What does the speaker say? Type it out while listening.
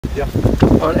Yeah.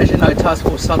 Well, as you know,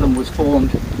 Taskforce Southern was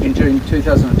formed in June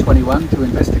 2021 to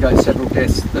investigate several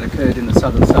deaths that occurred in the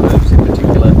southern suburbs. In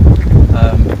particular,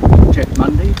 Jeff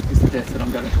Mundy is the death that I'm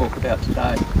going to talk about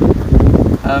today.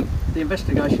 The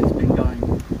investigation's been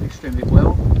going extremely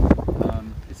well.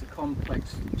 It's a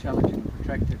complex, challenging,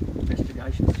 protracted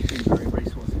investigation. It's been very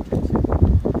resource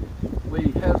intensive.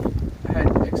 We have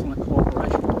had excellent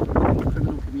cooperation from the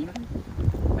criminal community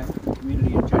and from the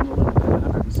community in general, and about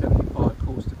 175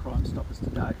 calls to Crime Stoppers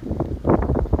today.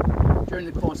 During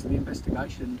the course of the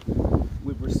investigation,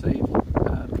 we've received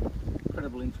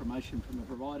credible information from a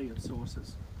variety of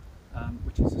sources,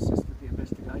 which has assisted the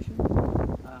investigation.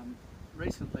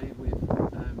 Recently, we've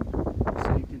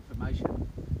received information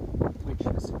which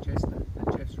has suggested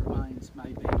that Jeff's remains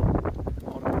may be at the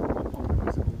bottom of the Myponga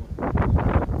Reservoir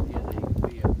near the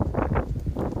pier.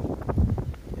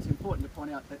 It's important to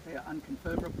point out that they are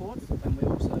unconfirmed reports, and we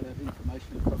also have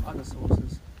information from other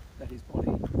sources that his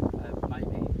body may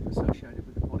be associated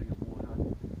with a body of water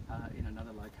in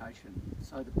another location.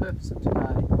 So the purpose of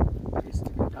today is to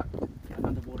conduct an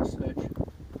underwater search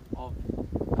of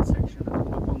a section of the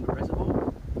Myponga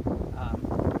Reservoir,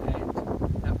 and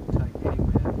that will take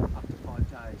anywhere up to 5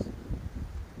 days.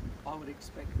 I would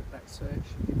expect that search,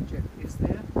 if Jeff is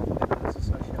there, and that is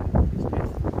associated with his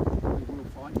death, we will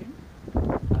find him.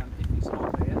 If he's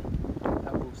not there,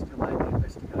 that will still aid the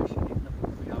investigation in that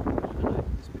we'll be able to eliminate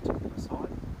this particular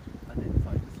site and then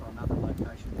focus on other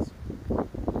locations.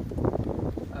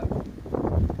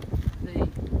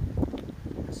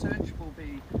 The search will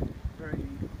be very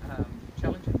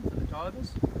challenging for the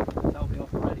divers. They'll be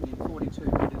operating in 42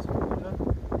 metres of water,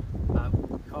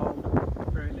 cold,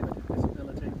 very limited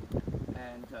visibility,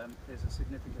 and there's a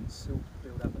significant silt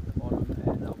build up at the bottom,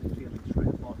 and they'll be feeling through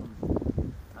the bottom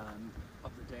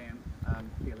of the dam,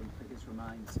 feeling for his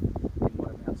remains in what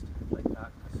amounts to complete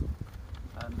darkness.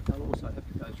 They'll also have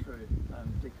to go through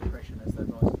decompression as they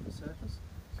rise to the surface,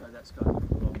 so that's going to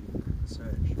prolong the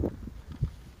search.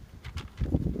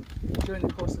 During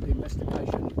the course of the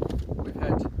investigation, we've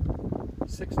had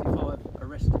 65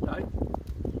 arrests to date,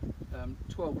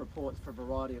 12 reports for a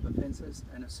variety of offences,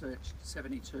 and have searched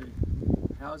 72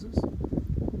 houses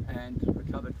and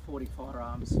recovered 40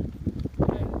 firearms, and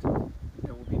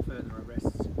there will be further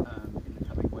arrests in the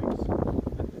coming weeks.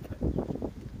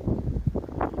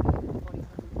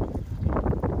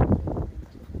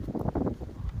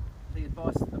 The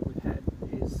advice that we've had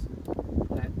is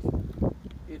that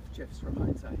if Jeff's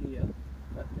remains are here,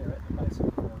 that they're at the base of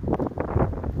the ground.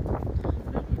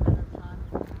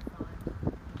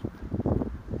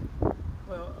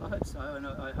 Well, I hope so, and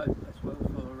I hope as well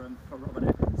for Robert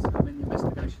Atkins. I mean, the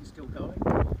investigation's still going.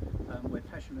 We're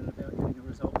passionate about getting a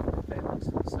result for their families,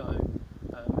 so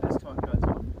as time goes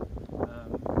on,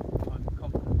 I'm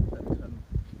confident that we'll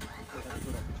have a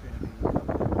good opportunity to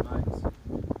recover their remains.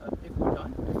 If we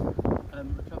don't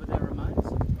recover their remains,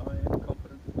 I am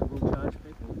confident that we will charge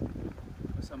people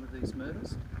for some of these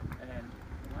murders, and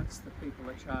once the people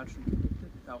are charged and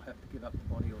convicted, they'll have to give up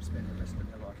the body or spend the rest of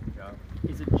their life in jail.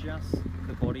 Is it just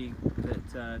the body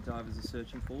that divers are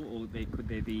searching for, or could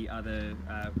there be other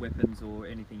weapons or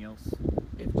anything else?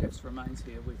 If Jeff's remains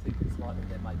here, we think it's likely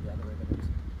there may be other evidence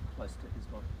close to his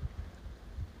body.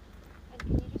 And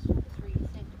can you just talk us through, you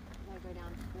said they go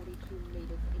down 42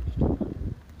 metres each time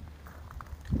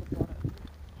to the bottom.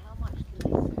 How much can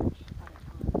they search at a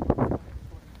time?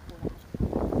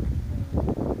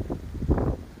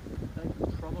 They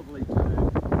could probably do 10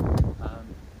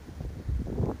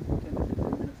 to 15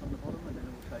 minutes on the bottom, and then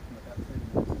it will take them about 30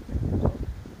 minutes to get to the top.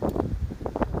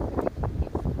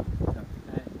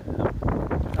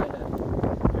 They have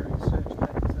various search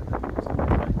patterns that they use on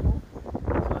their rainfall,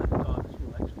 so the divers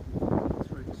will actually be feeling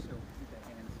through the silt with their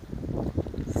hands.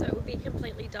 So it would be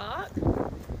completely dark? Yes.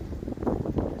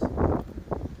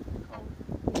 Cold.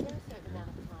 Is there a certain amount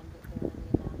of time that they're only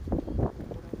allowed to be in the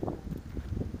water for?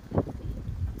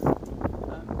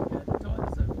 Yeah, the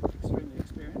divers are extremely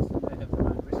experienced, and they have their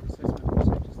own risk assessment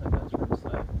procedures they go through, so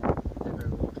they're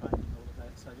very well trained in all of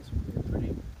that, so this will be a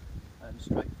pretty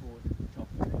straightforward job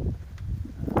for them.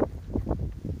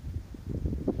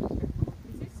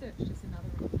 Is this search just another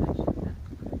indication that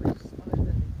the risks over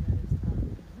the murders are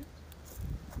imminent?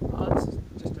 This is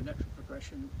just a natural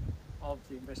progression of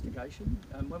the investigation.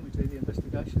 When we do the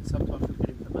investigation, sometimes we'll get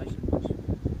information which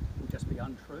will just be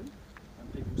untrue,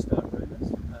 and people start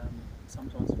rumours.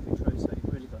 Sometimes it'll be true, so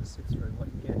you've really got to sift through what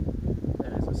you get.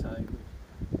 And as I say,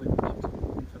 we've got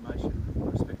information in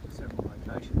respect to several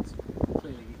locations.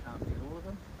 Clearly you can't get all of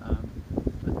them,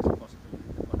 but there's a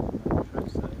possibility that one of them may be true,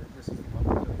 so this is the one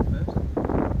we're doing first. And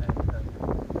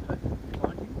hopefully we'll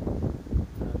find him,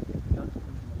 if we don't, we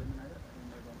can eliminate it and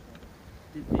then move on to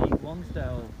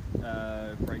Lonsdale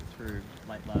breakthrough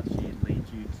late last year lead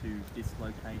you to this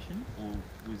location, or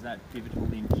was that pivotal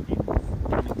in coming to here?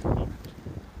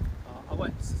 I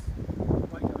won't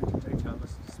go into detail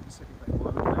as to specifically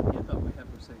why we came here, but we have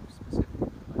received specific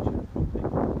information from people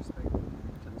with respect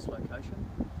to this location.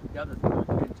 The other thing I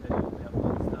can tell you about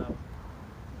Lonsdale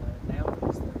now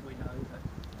is that we know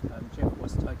that Jeff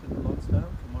was taken to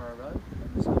Lonsdale, to Morrow Road,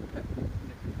 and was held captive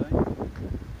in a container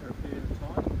for a period of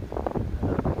time,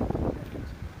 and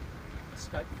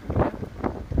escaped from there,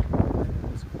 and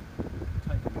was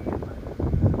taken again.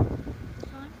 The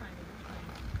time frame in between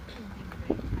him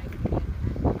being taken again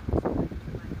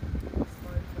and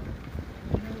disposal,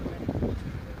 you know the length of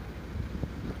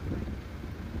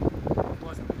It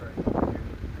wasn't a very long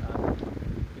period,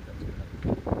 if that's what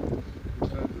In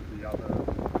terms of the other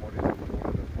bodies of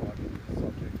water that might be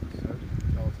subject to search, can you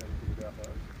tell us anything about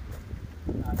those?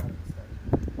 not at this stage.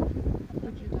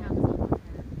 would you count as one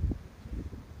parent?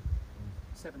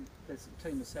 There's a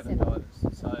team of seven divers,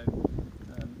 so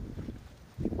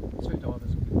 2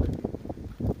 divers will be working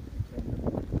in tandem.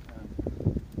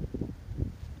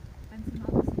 And some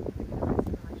other significant events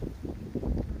in relation to you. Can you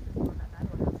tell us a bit more about that,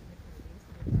 or how significant it is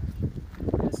for the operation?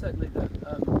 Yeah, certainly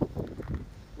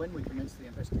when we commenced the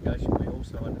investigation, we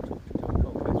also undertook to do a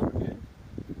cold case review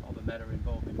of a matter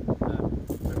involving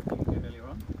reviewing earlier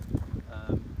on.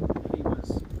 He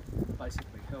was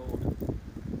basically held,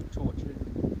 tortured,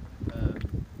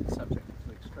 subjected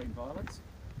to extreme violence,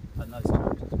 and those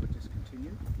charges were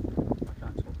discontinued. I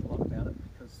can't talk a lot about it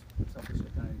because it's obviously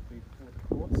going to be before the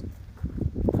courts,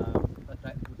 but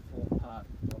that would form part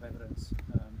of evidence,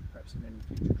 perhaps in any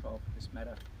future trial for this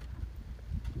matter.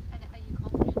 And are you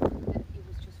confident that it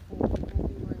was just 4 people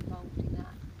who were involved in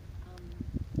that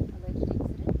alleged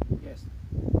incident? Yes.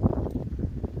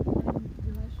 And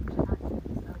in relation to Atkins,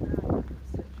 where are you at with the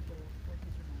search for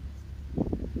his remains?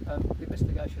 The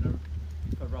investigation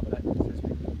for Robert Atkins has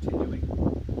been continuing.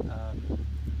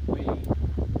 We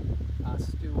are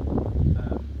still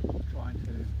trying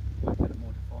to work out a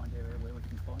more defined area where we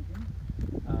can find him.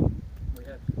 We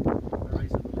have a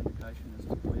reasonable indication as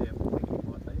to where we think he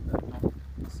might be, but not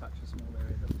such a small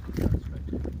area that we can go straight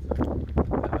to. So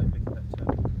we're hoping that the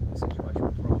situation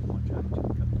with Robert might change in a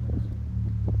couple of weeks.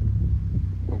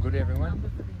 Well, good everyone. Number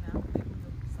for the amount of people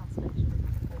that suspects you're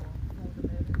looking for the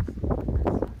murders as such.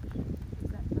 Is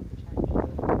that number changed?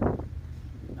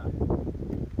 No.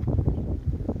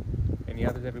 Any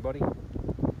others, everybody?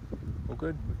 All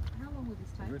good? How long will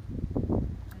this take? Good.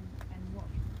 And what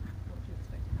do you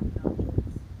expect to happen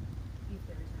afterwards, if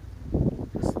there is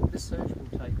anything? This search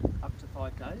will take up to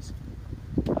 5 days,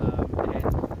 and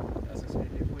as I said,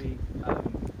 if we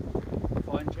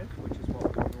find Jeff, which is what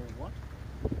we all want,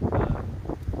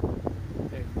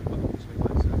 then obviously we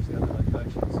won't search the other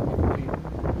locations. If we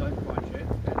don't find Jeff,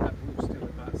 then that will still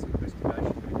advance the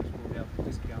investigation because we'll be able to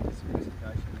discount this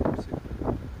investigation and simply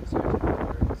search other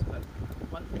areas. But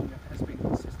one thing that has been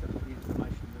consistent with the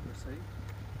information we've received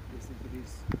is that it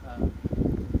is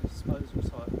the disposal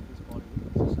site of his body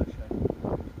is associated with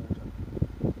water.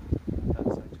 I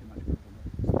can't say too much more than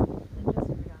that. And just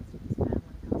in regards to his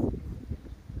family, how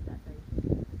significant would that be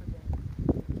for them?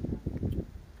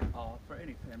 For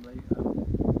any family,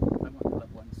 they want their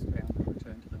loved ones found and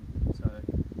returned to them. So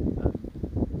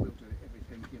we'll do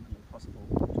everything humanly possible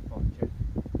to find Jeff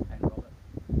and Robert.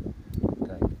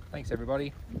 Okay. Thanks,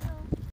 everybody. In terms